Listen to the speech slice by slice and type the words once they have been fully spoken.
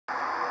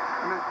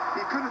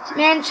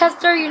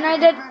Manchester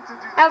United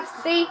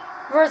FC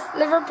versus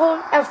Liverpool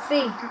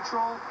FC.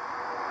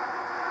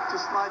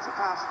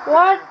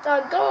 What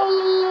a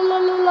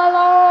goal!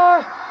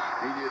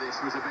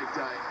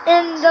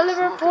 In the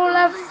Liverpool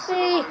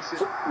FC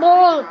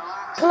Football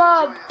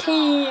Club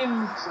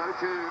team.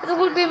 This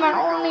will be my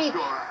only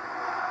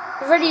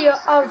video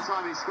of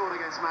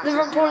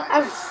Liverpool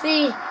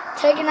FC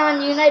taking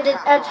on United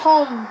at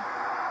home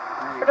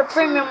for the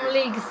Premium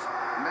Leagues.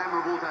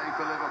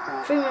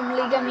 Premium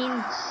League, I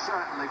mean.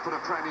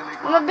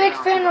 I'm a big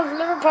fan of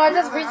Liverpool. I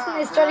just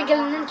recently started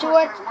getting into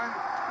it.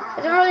 I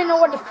didn't really know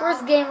what the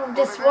first game of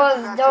this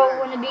was, though,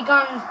 when it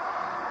began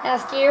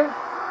last year.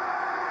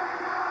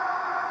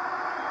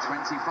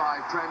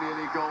 25 Premier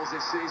League goals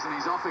this season.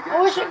 He's off again.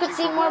 I wish I could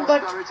see more,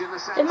 but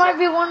there might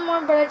be one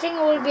more, but I think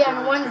it will be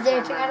on Wednesday.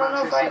 I don't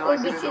know if it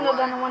will be seen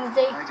on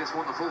Wednesday.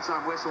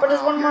 But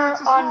there's one more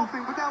on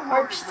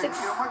March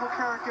 6th.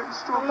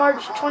 On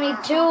March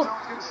 22.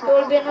 There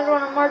will be another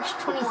one on March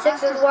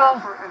 26th as well.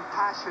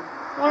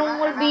 One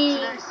will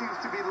be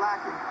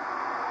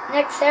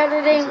next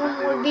Saturday, and one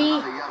will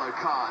be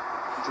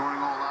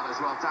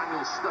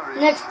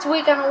next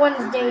week on a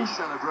Wednesday.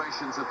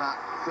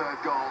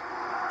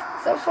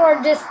 So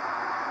far, this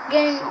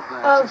game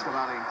of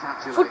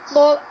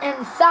football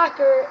and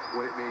soccer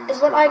is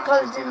what I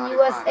call it in the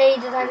USA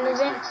that I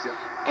live in.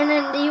 And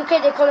in the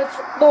UK, they call it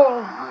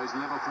football.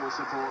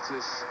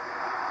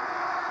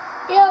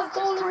 Yeah, let's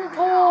go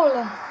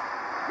Liverpool!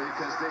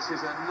 Because this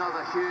is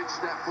another huge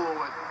step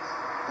forward.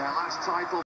 Their last title.